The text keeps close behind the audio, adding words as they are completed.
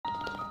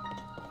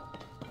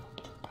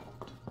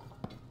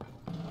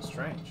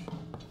strange.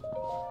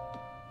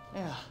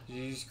 Yeah,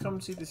 you just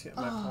come see this.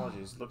 My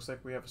apologies. Looks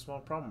like we have a small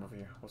problem over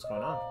here. What's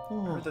going on?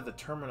 I heard that the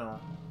terminal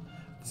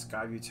at the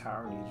Skyview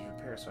tower needed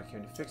repair, so I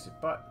came to fix it,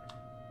 but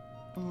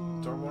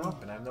the door won't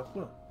open. I have no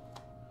clue.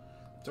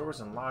 The door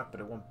is unlocked,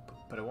 but it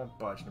won't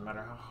budge, no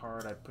matter how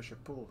hard I push or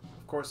pull.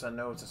 Of course, I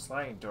know it's a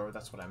sliding door.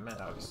 That's what I meant,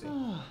 obviously.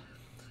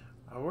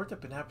 I worked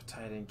up an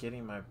appetite in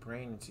getting my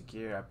brain into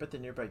gear. I bet the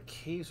nearby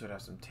caves would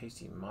have some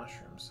tasty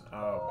mushrooms.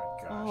 Oh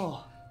my gosh.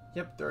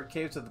 Yep, there are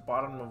caves at the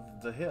bottom of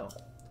the hill.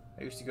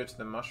 I used to go to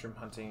the mushroom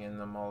hunting in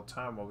them all the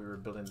time while we were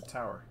building the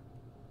tower.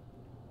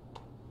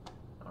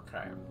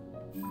 Okay.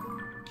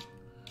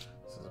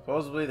 So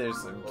supposedly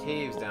there's some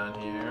caves down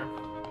here.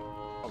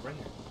 Oh, right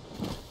here.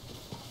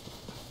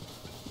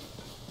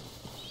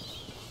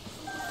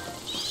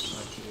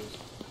 Oh, jeez.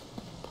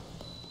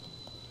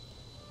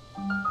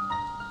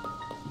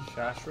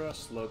 Sahasra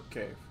Slope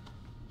Cave.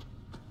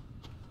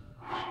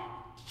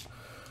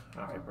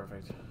 Okay,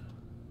 perfect.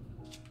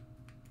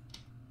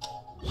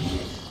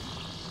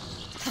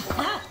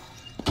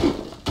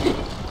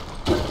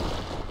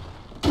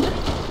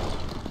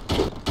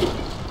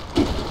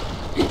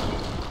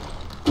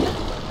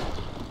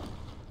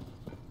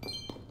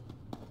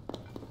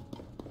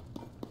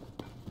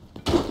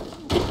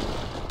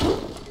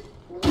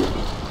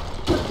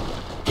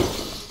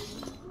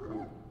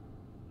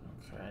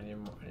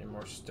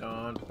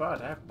 Stone,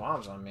 but I have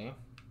bombs on me.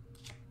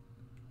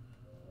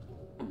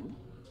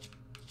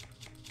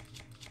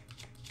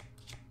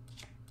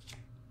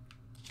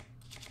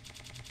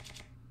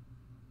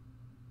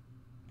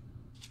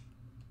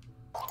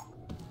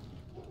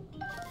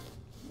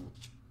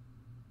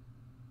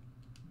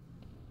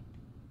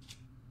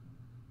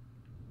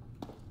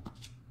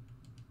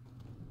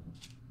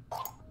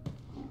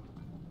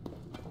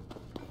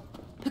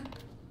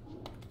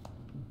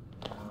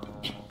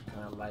 Can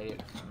I light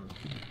it from?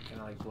 Can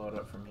I like blow it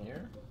up from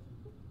here?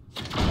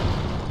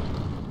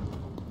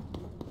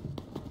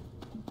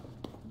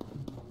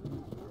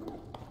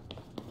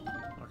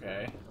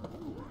 Okay.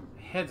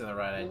 Head's the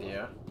right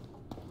idea.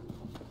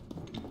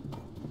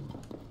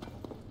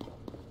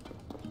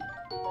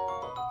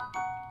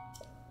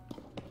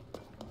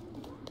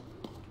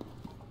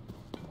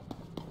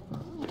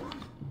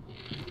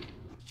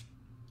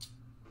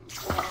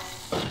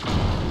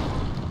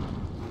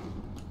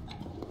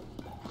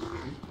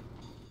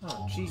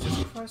 Oh,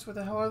 Jesus Christ, what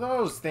the hell are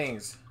those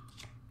things?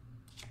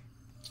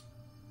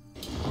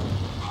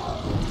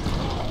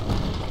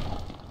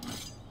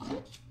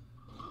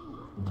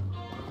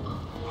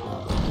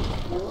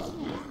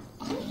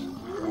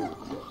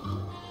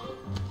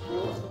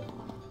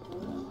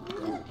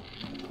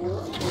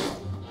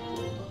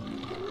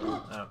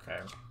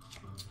 Okay.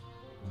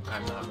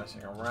 I'm not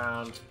messing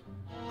around.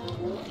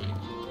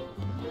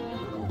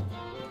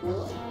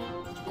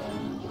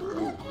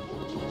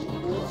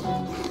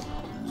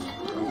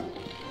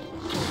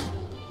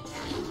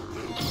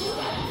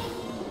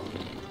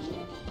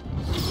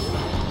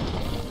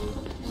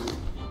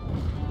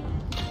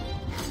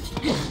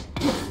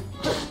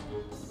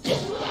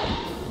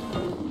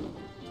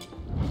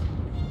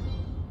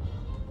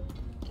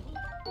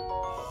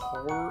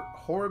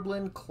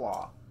 Horriblin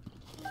Claw.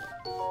 I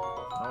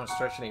don't want to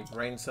stretch any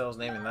brain cells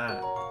naming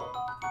that.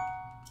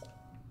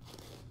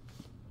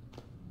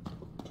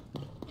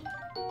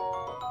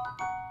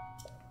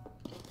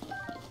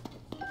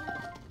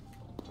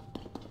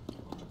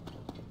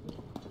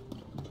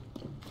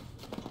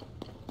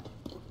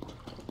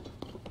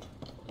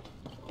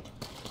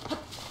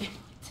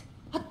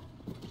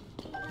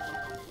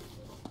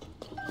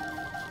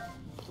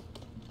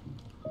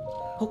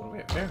 What do we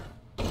have here?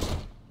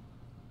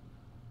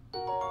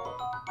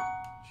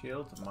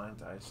 Shield,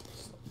 mind ice.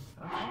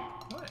 Okay,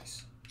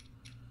 nice.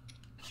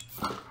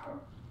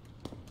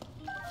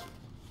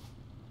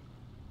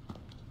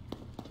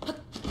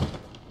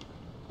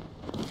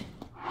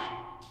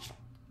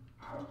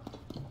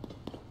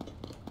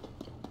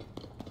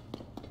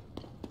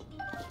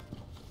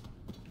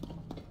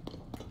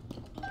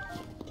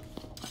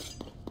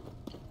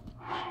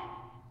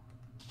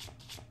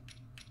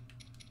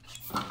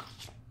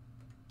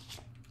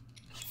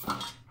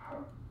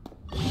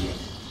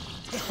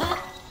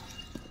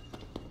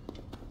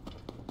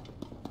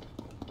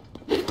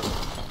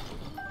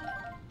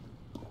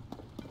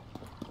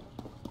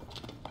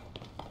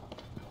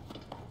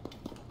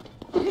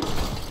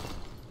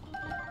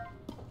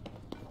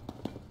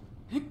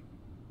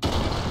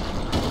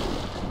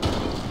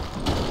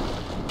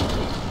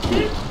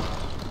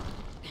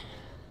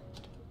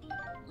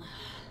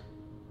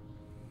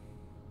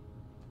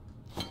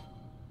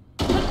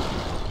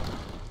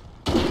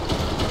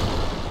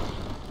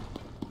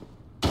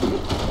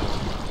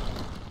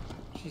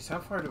 Jeez, how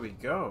far do we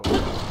go?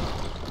 Okay,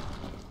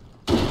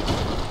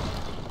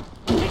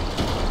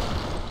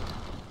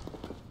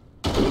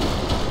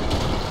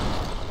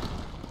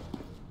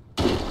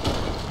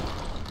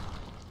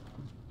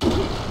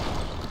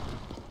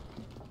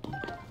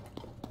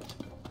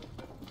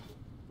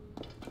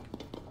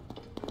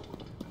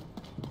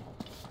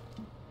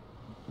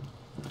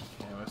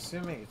 I'm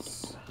assuming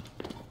it's...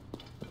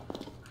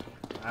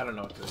 I don't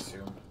know what to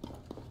assume.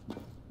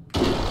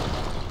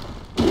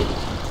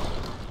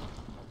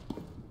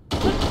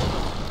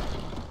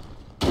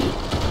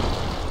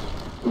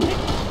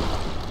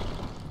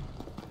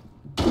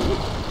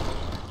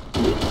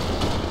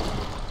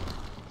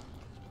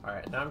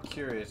 Alright, now I'm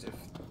curious. If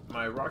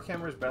my rock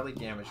hammer is badly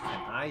damaged, can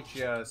I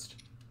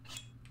just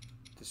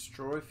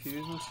destroy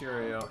fused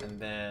material and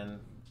then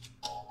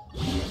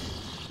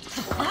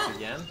once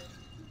again?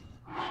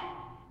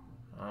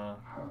 Oh,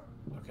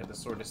 okay, the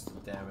sword is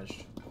still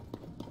damaged.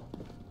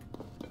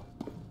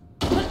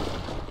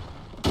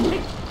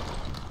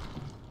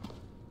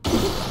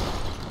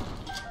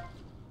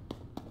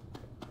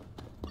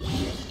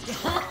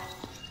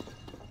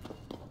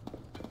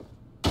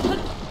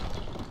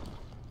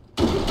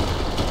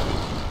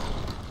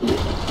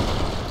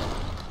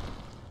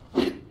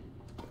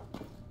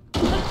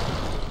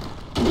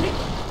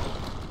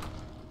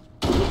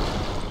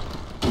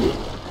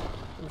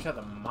 We have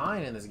the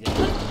mine in this game.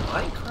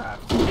 Minecraft.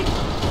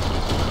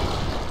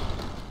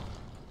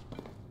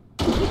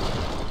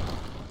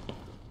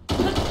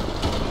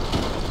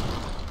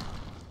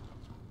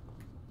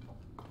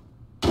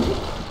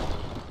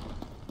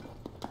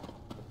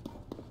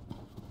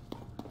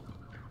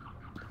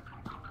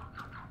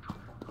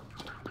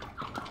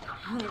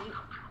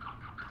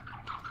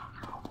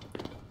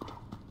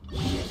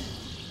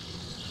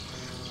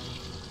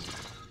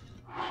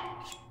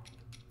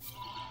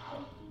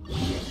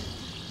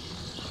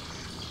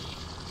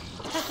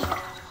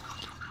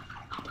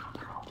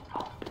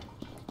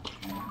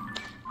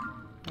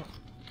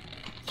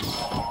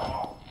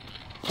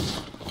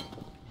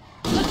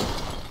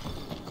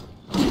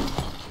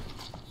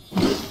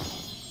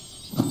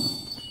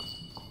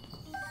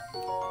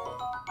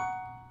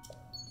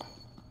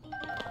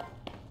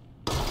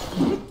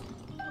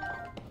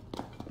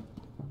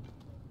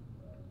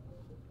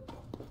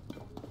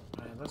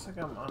 Looks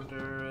like I'm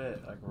under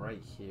it, like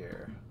right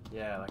here.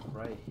 Yeah, like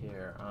right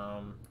here.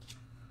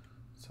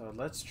 So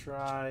let's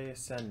try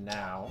send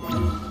now.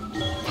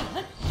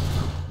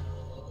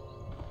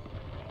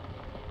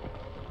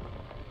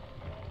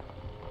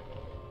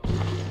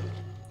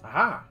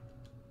 Aha!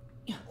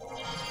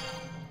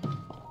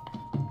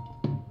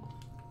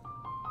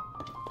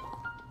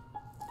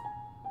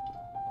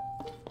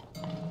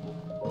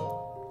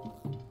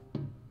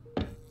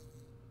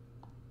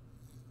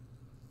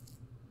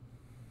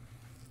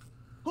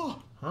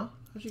 Huh?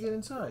 How'd you get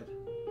inside?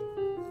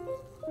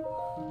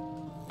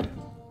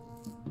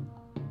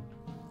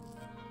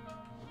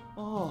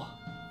 Oh.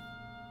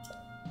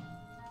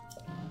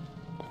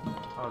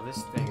 Oh,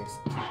 this thing is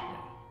keeping me.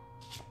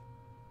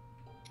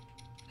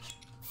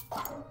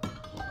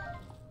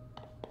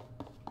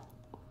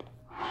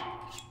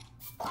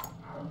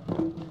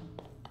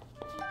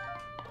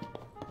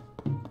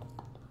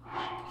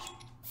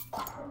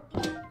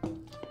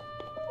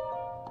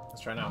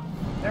 Let's try now.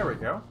 There we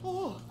go.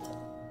 Oh.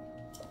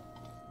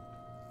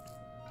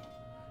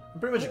 I'm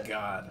pretty much a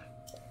god.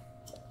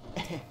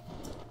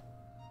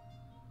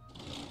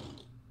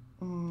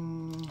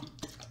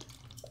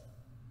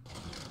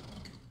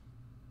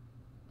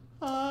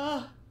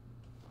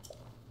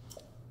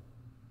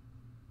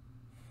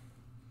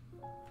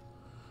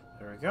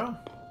 There we go.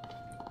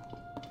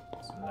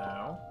 So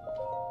now